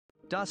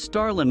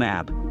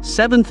Dostarlimab,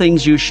 7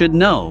 things you should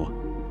know.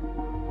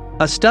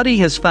 A study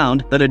has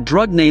found that a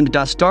drug named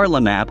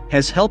Dostarlimab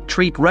has helped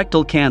treat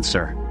rectal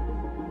cancer.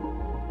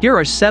 Here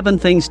are 7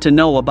 things to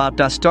know about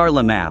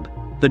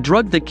Dostarlimab, the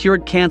drug that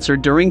cured cancer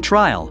during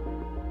trial.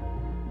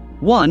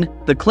 1.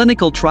 The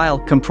clinical trial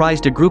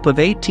comprised a group of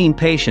 18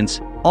 patients,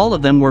 all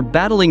of them were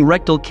battling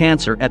rectal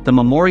cancer at the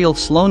Memorial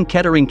Sloan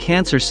Kettering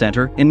Cancer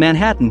Center in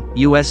Manhattan,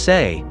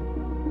 USA.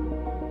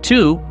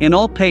 2. In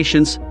all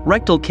patients,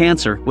 rectal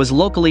cancer was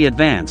locally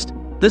advanced.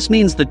 This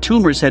means the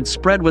tumors had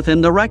spread within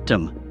the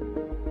rectum.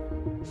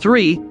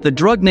 3. The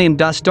drug named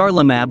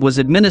Dostarlimab was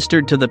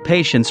administered to the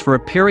patients for a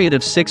period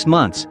of 6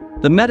 months.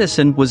 The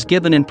medicine was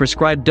given in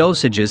prescribed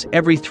dosages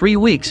every 3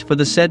 weeks for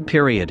the said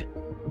period.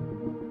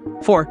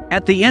 4.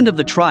 At the end of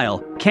the trial,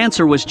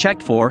 cancer was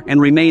checked for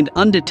and remained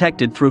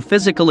undetected through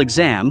physical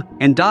exam,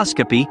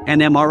 endoscopy,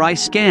 and MRI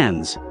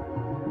scans.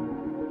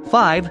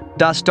 5.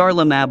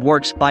 Dostarlimab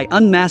works by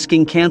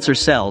unmasking cancer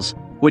cells,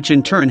 which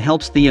in turn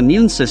helps the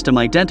immune system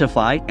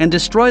identify and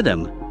destroy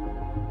them.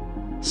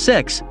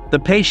 6. The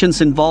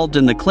patients involved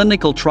in the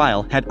clinical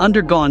trial had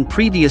undergone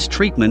previous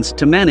treatments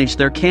to manage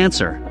their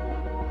cancer.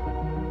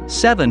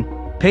 7.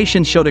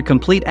 Patients showed a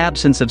complete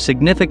absence of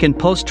significant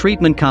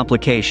post-treatment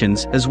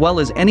complications as well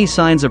as any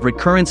signs of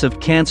recurrence of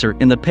cancer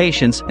in the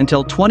patients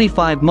until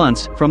 25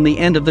 months from the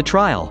end of the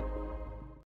trial.